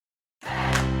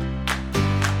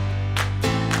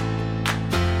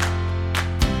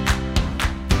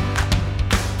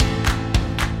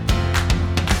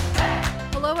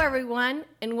everyone,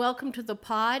 and welcome to the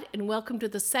pod, and welcome to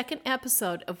the second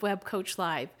episode of WebCoach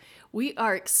Live. We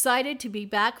are excited to be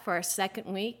back for our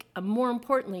second week. More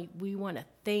importantly, we want to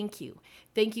thank you.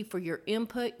 Thank you for your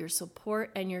input, your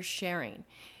support, and your sharing.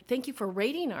 Thank you for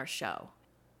rating our show.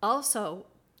 Also,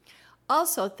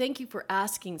 thank you for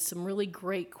asking some really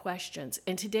great questions,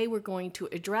 and today we're going to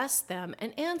address them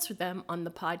and answer them on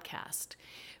the podcast.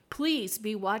 Please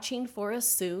be watching for us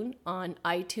soon on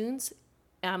iTunes,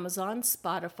 Amazon,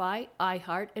 Spotify,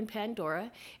 iHeart, and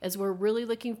Pandora, as we're really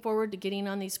looking forward to getting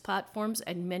on these platforms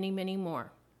and many, many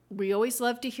more. We always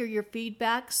love to hear your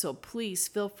feedback, so please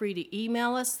feel free to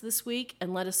email us this week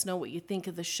and let us know what you think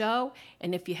of the show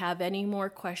and if you have any more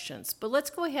questions. But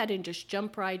let's go ahead and just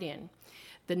jump right in.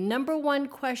 The number one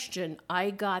question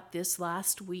I got this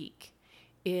last week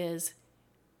is,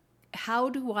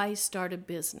 how do I start a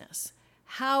business?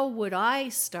 How would I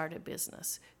start a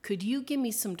business? Could you give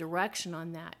me some direction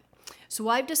on that? So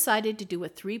I've decided to do a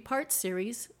 3-part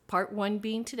series, part 1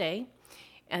 being today,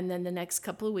 and then the next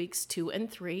couple of weeks, 2 and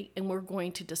 3, and we're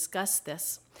going to discuss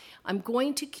this. I'm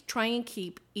going to try and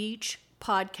keep each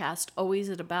podcast always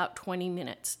at about 20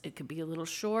 minutes. It could be a little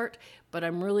short, but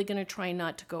I'm really going to try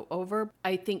not to go over.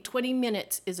 I think 20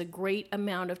 minutes is a great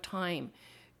amount of time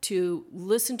to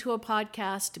listen to a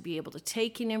podcast, to be able to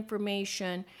take in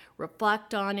information,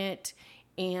 reflect on it,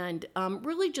 and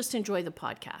really just enjoy the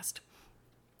podcast.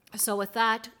 So with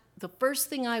that, the first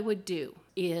thing I would do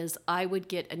is I would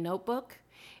get a notebook,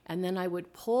 and then I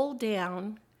would pull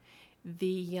down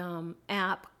the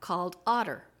app called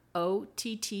Otter,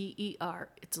 O-T-T-E-R.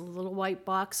 It's a little white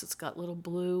box. It's got little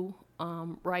blue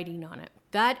writing on it.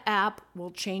 That app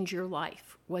will change your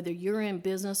life, whether you're in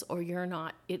business or you're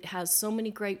not. It has so many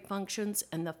great functions,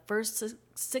 and the first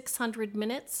 600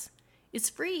 minutes is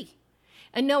free.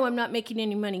 And no, I'm not making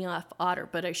any money off Otter,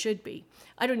 but I should be.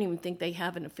 I don't even think they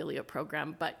have an affiliate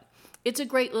program, but it's a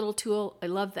great little tool. I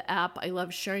love the app. I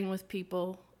love sharing with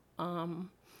people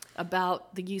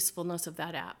about the usefulness of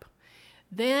that app.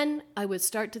 Then I would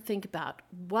start to think about,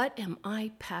 what am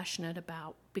I passionate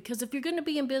about? Because if you're going to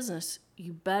be in business,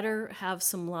 you better have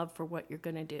some love for what you're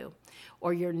going to do,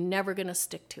 or you're never going to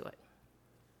stick to it.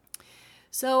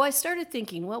 So I started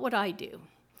thinking, what would I do?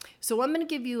 So I'm going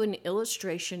to give you an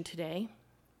illustration today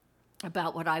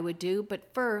about what I would do.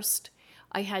 But first,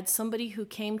 I had somebody who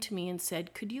came to me and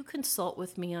said, could you consult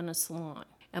with me on a salon?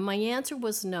 And my answer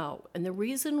was no. And the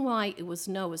reason why it was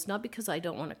no is not because I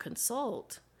don't want to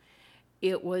consult.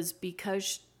 It was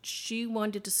because she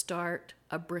wanted to start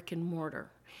a brick and mortar.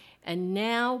 And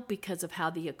now, because of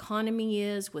how the economy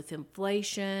is with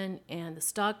inflation and the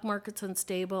stock market's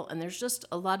unstable, and there's just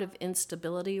a lot of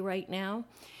instability right now,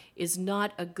 is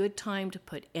not a good time to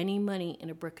put any money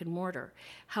in a brick and mortar.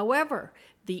 However,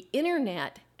 the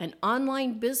internet and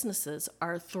online businesses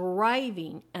are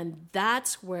thriving, and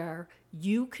that's where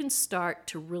you can start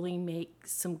to really make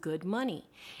some good money.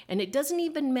 And it doesn't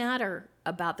even matter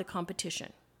about the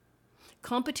competition.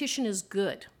 Competition is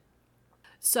good.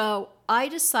 So I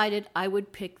decided I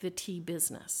would pick the tea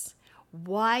business.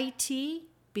 Why tea?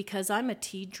 Because I'm a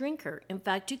tea drinker. In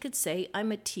fact, you could say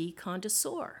I'm a tea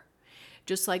connoisseur.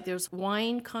 Just like there's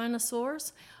wine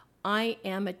connoisseurs, I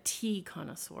am a tea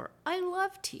connoisseur. I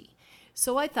love tea.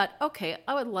 So I thought, okay,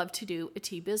 I would love to do a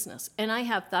tea business. And I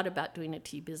have thought about doing a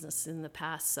tea business in the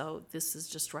past, so this is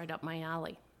just right up my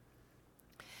alley.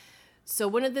 So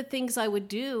one of the things I would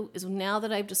do is, now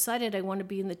that I've decided I want to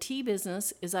be in the tea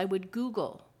business, is I would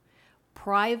Google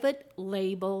private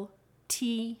label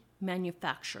tea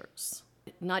manufacturers.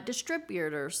 Not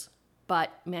distributors,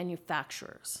 but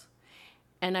manufacturers.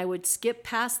 And I would skip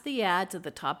past the ads at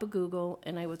the top of Google,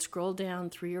 and I would scroll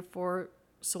down 3 or 4,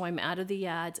 so I'm out of the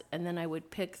ads, and then I would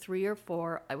pick 3 or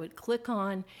 4. I would click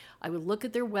on, I would look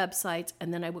at their websites,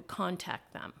 and then I would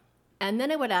contact them. And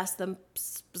then I would ask them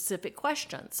specific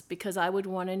questions, because I would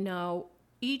want to know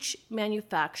each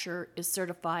manufacturer is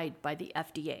certified by the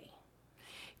FDA.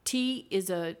 Tea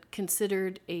is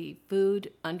considered a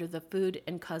food under the Food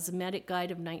and Cosmetic Guide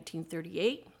of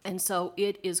 1938, and so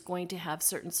it is going to have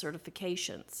certain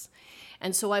certifications.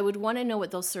 And so I would want to know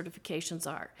what those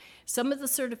certifications are. Some of the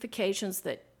certifications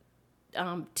that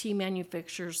tea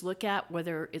manufacturers look at,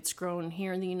 whether it's grown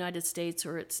here in the United States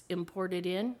or it's imported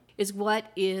in, is what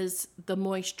is the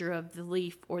moisture of the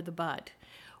leaf or the bud?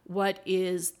 What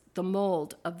is the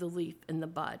mold of the leaf and the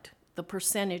bud? The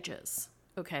percentages,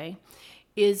 okay?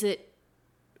 Is it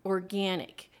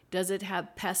organic? Does it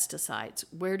have pesticides?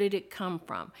 Where did it come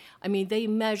from? I mean, they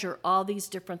measure all these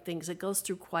different things. It goes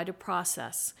through quite a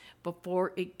process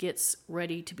before it gets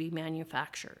ready to be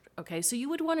manufactured. Okay, so you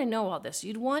would want to know all this.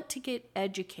 You'd want to get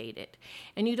educated.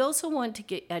 And you'd also want to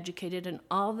get educated in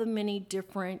all the many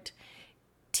different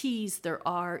teas there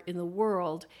are in the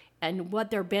world and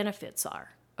what their benefits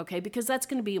are. Okay, because that's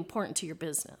going to be important to your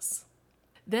business.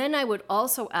 Then I would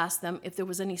also ask them if there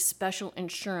was any special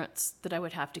insurance that I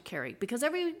would have to carry, because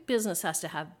every business has to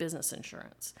have business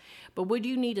insurance. But would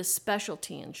you need a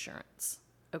specialty insurance?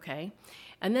 Okay.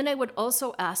 And then I would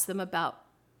also ask them about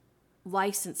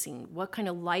licensing. What kind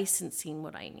of licensing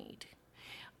would I need?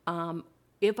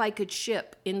 If I could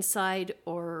ship inside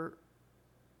or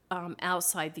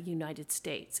outside the United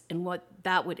States, and what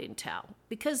that would entail.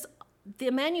 Because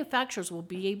the manufacturers will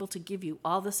be able to give you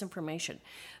all this information.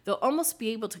 They'll almost be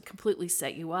able to completely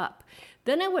set you up.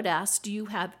 Then I would ask, do you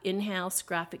have in-house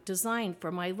graphic design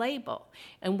for my label?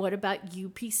 And what about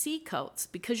UPC codes?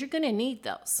 Because you're going to need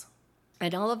those.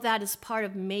 And all of that is part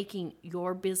of making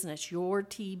your business, your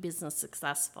tea business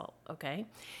successful, okay?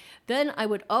 Then I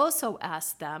would also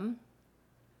ask them,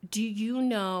 do you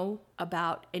know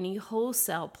about any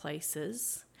wholesale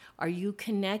places? Are you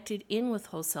connected in with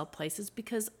wholesale places?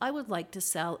 Because I would like to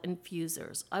sell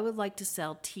infusers. I would like to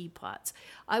sell teapots.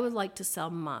 I would like to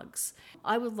sell mugs.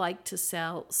 I would like to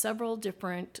sell several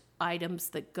different items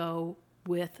that go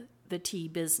with the tea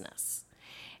business.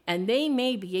 And they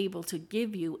may be able to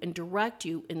give you and direct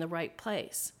you in the right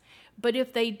place. But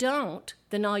if they don't,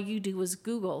 then all you do is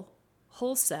Google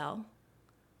wholesale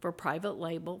for private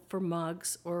label, for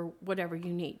mugs, or whatever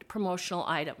you need, promotional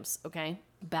items, okay?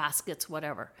 Baskets,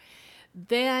 whatever.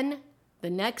 Then the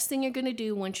next thing you're going to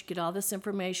do once you get all this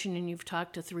information and you've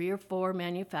talked to 3 or 4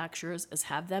 manufacturers is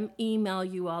have them email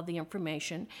you all the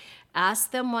information. Ask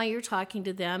them while you're talking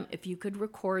to them if you could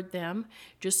record them,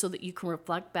 just so that you can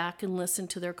reflect back and listen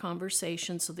to their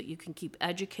conversation, so that you can keep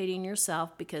educating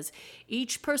yourself, because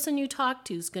each person you talk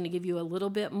to is going to give you a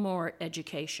little bit more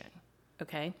education,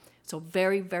 okay? So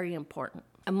very, very important.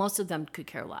 And most of them could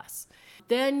care less.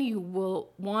 Then you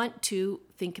will want to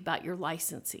think about your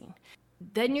licensing.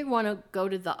 Then you want to go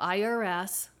to the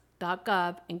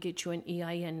IRS.gov and get you an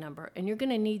EIN number. And you're going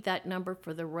to need that number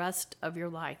for the rest of your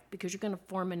life, because you're going to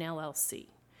form an LLC.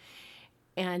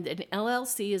 And an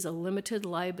LLC is a limited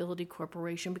liability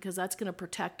corporation, because that's going to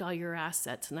protect all your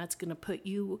assets, and that's going to put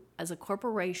you as a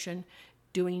corporation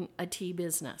doing a tea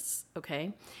business,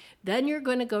 okay? Then you're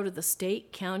going to go to the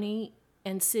state, county,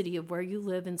 and city of where you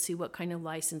live and see what kind of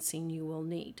licensing you will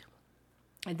need.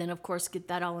 And then, of course, get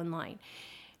that all in line.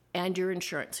 And your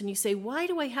insurance. And you say, why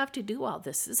do I have to do all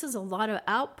this? This is a lot of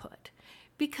output.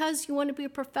 Because you want to be a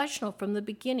professional from the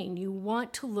beginning. You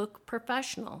want to look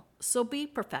professional. So be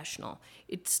professional.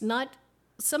 It's not,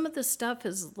 some of this stuff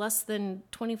is less than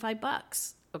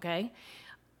 $25, okay?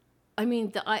 I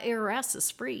mean, the IRS is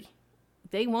free.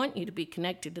 They want you to be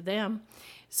connected to them.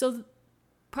 So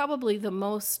probably the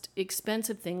most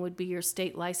expensive thing would be your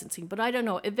state licensing, but I don't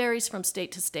know. It varies from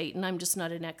state to state, and I'm just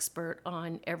not an expert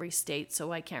on every state,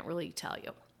 so I can't really tell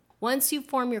you. Once you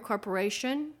form your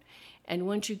corporation, and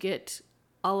once you get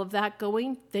all of that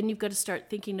going, then you've got to start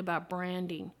thinking about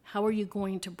branding. How are you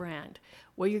going to brand?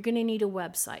 Well, you're going to need a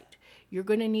website. You're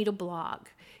going to need a blog.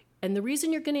 And the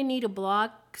reason you're going to need a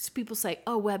blog, because people say,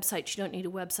 oh, websites, you don't need a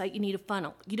website, you need a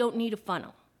funnel. You don't need a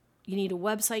funnel. You need a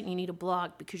website and you need a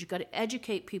blog, because you've got to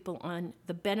educate people on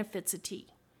the benefits of tea.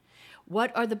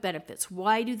 What are the benefits?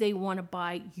 Why do they want to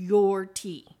buy your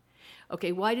tea?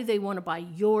 Okay, why do they want to buy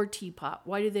your teapot?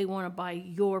 Why do they want to buy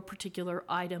your particular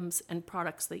items and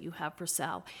products that you have for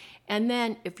sale? And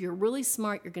then if you're really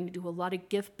smart, you're going to do a lot of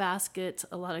gift baskets,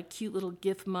 a lot of cute little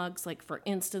gift mugs. Like, for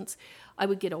instance, I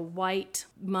would get a white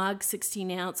mug,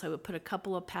 16 ounce. I would put a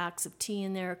couple of packs of tea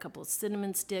in there, a couple of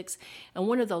cinnamon sticks, and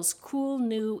one of those cool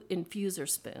new infuser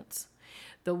spoons.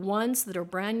 The ones that are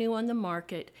brand new on the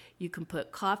market, you can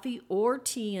put coffee or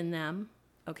tea in them,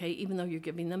 okay, even though you're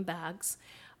giving them bags.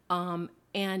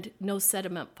 And no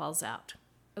sediment falls out.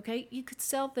 Okay, you could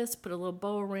sell this, put a little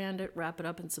bow around it, wrap it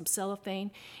up in some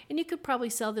cellophane, and you could probably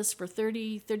sell this for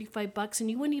 $30, $35,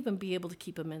 and you wouldn't even be able to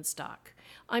keep them in stock.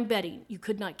 I'm betting you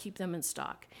could not keep them in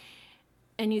stock.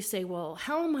 And you say, well,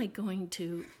 how am I going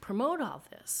to promote all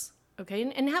this? Okay,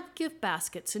 and have gift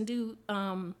baskets, and do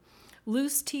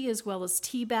loose tea as well as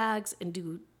tea bags, and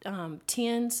do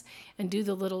tins, and do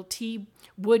the little tea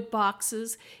wood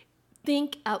boxes.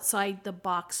 Think outside the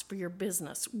box for your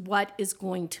business. What is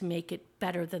going to make it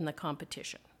better than the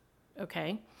competition?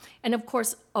 Okay? And of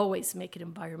course, always make it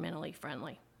environmentally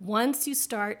friendly. Once you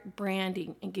start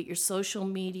branding and get your social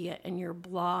media and your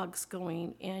blogs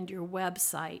going and your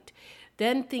website,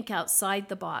 Then think outside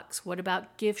the box. What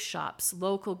about gift shops,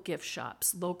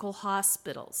 local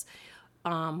hospitals,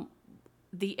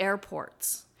 the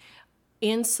airports,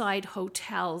 inside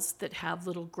hotels that have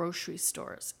little grocery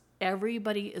stores?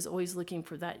 Everybody is always looking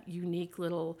for that unique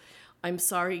little I'm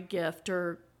sorry gift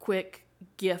or quick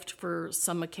gift for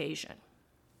some occasion.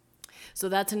 So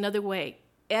that's another way.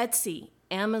 Etsy,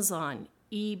 Amazon,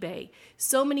 eBay,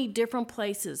 so many different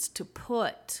places to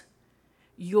put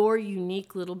your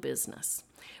unique little business.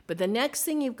 But the next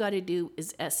thing you've got to do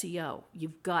is SEO.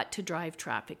 You've got to drive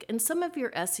traffic. And some of your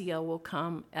SEO will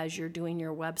come as you're doing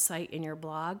your website and your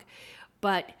blog,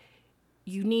 but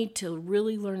you need to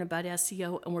really learn about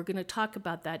SEO, and we're going to talk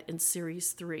about that in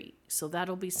Series 3. So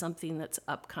that'll be something that's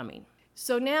upcoming.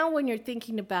 So now when you're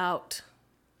thinking about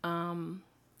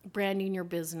branding your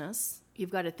business, you've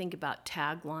got to think about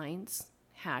taglines,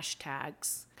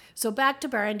 hashtags. So back to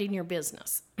branding your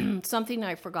business. Something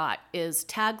I forgot is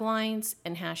taglines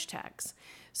and hashtags.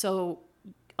 So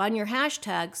on your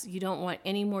hashtags, you don't want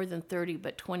any more than 30,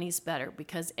 but 20 is better,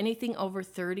 because anything over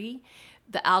 30,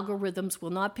 the algorithms will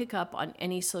not pick up on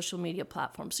any social media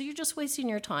platform. So you're just wasting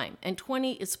your time. And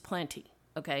 20 is plenty,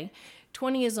 okay?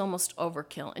 20 is almost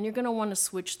overkill. And you're going to want to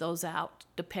switch those out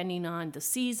depending on the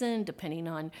season, depending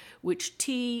on which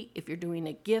tea, if you're doing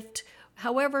a gift,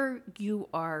 however you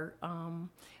are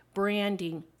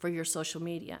branding for your social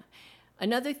media.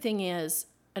 Another thing is,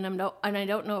 and I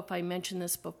don't know if I mentioned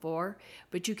this before,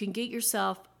 but you can get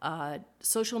yourself a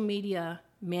social media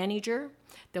manager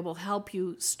that will help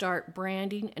you start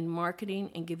branding and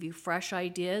marketing and give you fresh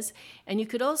ideas. And you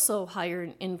could also hire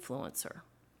an influencer.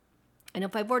 And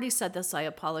if I've already said this, I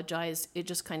apologize. It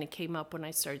just kind of came up when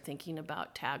I started thinking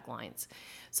about taglines.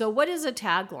 So what is a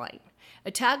tagline?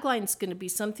 A tagline is going to be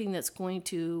something that's going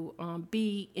to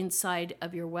be inside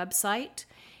of your website.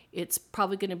 It's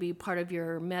probably going to be part of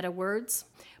your meta words.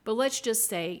 But let's just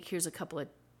say, here's a couple of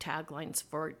taglines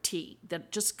for tea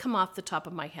that just come off the top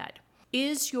of my head.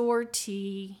 Is your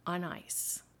tea on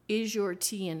ice? Is your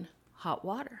tea in hot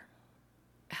water?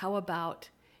 How about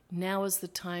now is the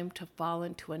time to fall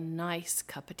into a nice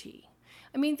cup of tea?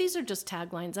 I mean, these are just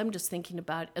taglines I'm just thinking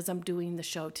about as I'm doing the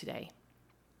show today.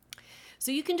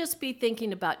 So you can just be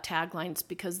thinking about taglines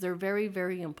because they're very,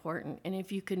 very important. And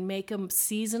if you can make them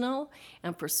seasonal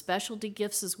and for specialty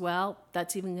gifts as well,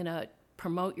 that's even going to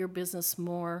promote your business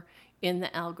more in the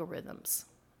algorithms.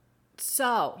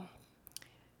 So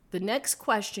the next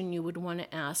question you would want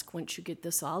to ask once you get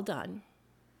this all done,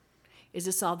 is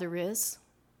this all there is?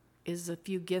 Is a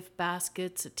few gift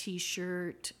baskets, a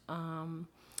t-shirt,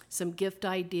 some gift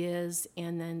ideas,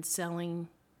 and then selling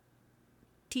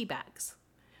tea bags?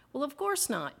 Well, of course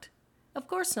not. Of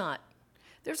course not.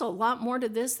 There's a lot more to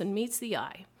this than meets the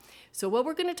eye. So what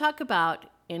we're going to talk about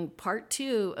in part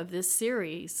 2 of this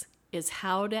series is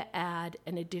how to add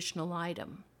an additional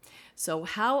item. So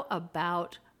how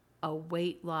about a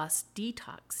weight loss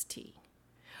detox tea?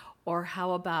 Or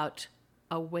how about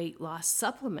a weight loss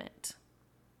supplement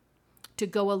to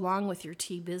go along with your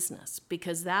tea business?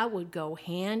 Because that would go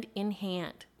hand in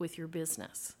hand with your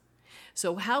business.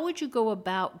 So how would you go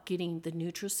about getting the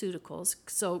nutraceuticals?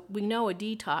 So we know a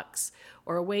detox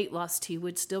or a weight loss tea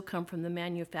would still come from the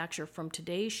manufacturer from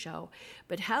today's show,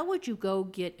 but how would you go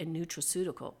get a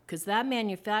nutraceutical? Because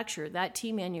that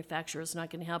tea manufacturer is not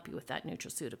going to help you with that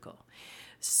nutraceutical.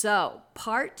 So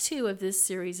part 2 of this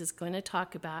series is going to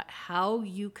talk about how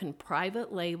you can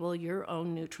private label your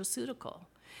own nutraceutical.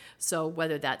 So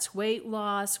whether that's weight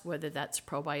loss, whether that's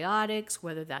probiotics,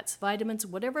 whether that's vitamins,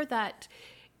 whatever that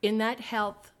in that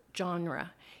health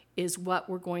genre is what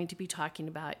we're going to be talking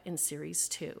about in Series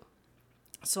 2.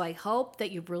 So I hope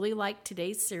that you've really liked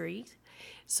today's series.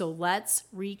 So let's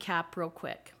recap real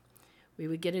quick. We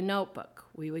would get a notebook.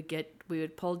 We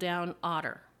would pull down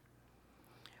Otter.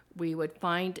 We would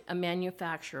find a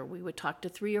manufacturer. We would talk to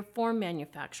 3 or 4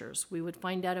 manufacturers. We would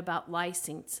find out about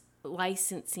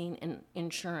licensing and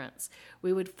insurance.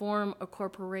 We would form a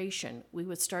corporation. We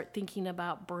would start thinking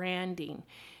about branding.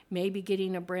 Maybe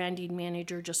getting a branding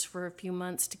manager just for a few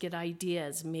months to get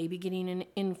ideas. Maybe getting an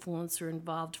influencer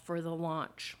involved for the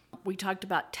launch. We talked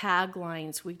about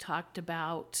taglines. We talked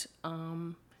about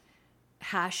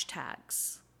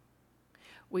hashtags.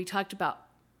 We talked about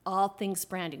all things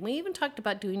branding. We even talked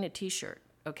about doing a t-shirt,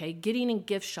 okay? Getting in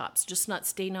gift shops, just not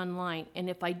staying online. And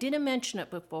if I didn't mention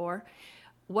it before,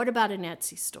 what about an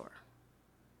Etsy store?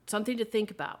 Something to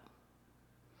think about.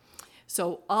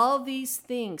 So all these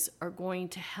things are going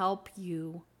to help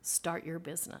you start your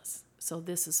business. So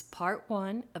this is part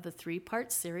 1 of a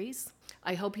 3-part series.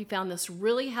 I hope you found this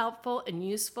really helpful and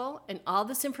useful. And all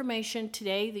this information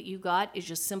today that you got is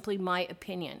just simply my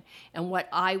opinion and what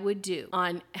I would do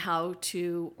on how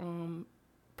to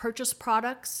purchase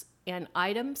products and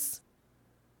items.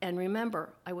 And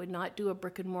remember, I would not do a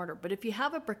brick and mortar. But if you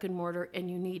have a brick and mortar and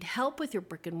you need help with your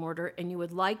brick and mortar and you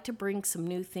would like to bring some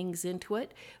new things into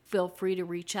it, feel free to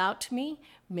reach out to me.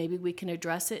 Maybe we can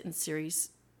address it in series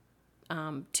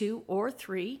 2 or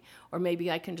 3, or maybe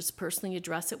I can just personally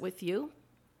address it with you,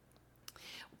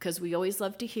 because we always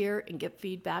love to hear and get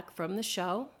feedback from the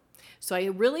show. So I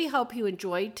really hope you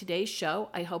enjoyed today's show.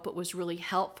 I hope it was really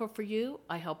helpful for you.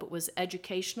 I hope it was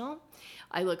educational.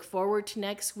 I look forward to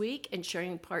next week and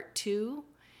sharing part 2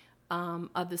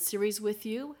 of the series with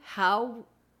you. How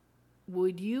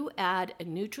would you add a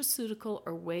nutraceutical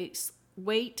or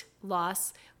weight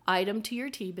loss item to your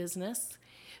tea business?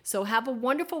 So have a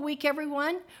wonderful week,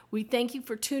 everyone. We thank you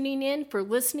for tuning in, for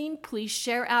listening. Please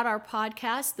share out our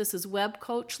podcast. This is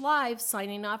WebCoach Live,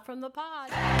 signing off from the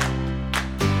pod.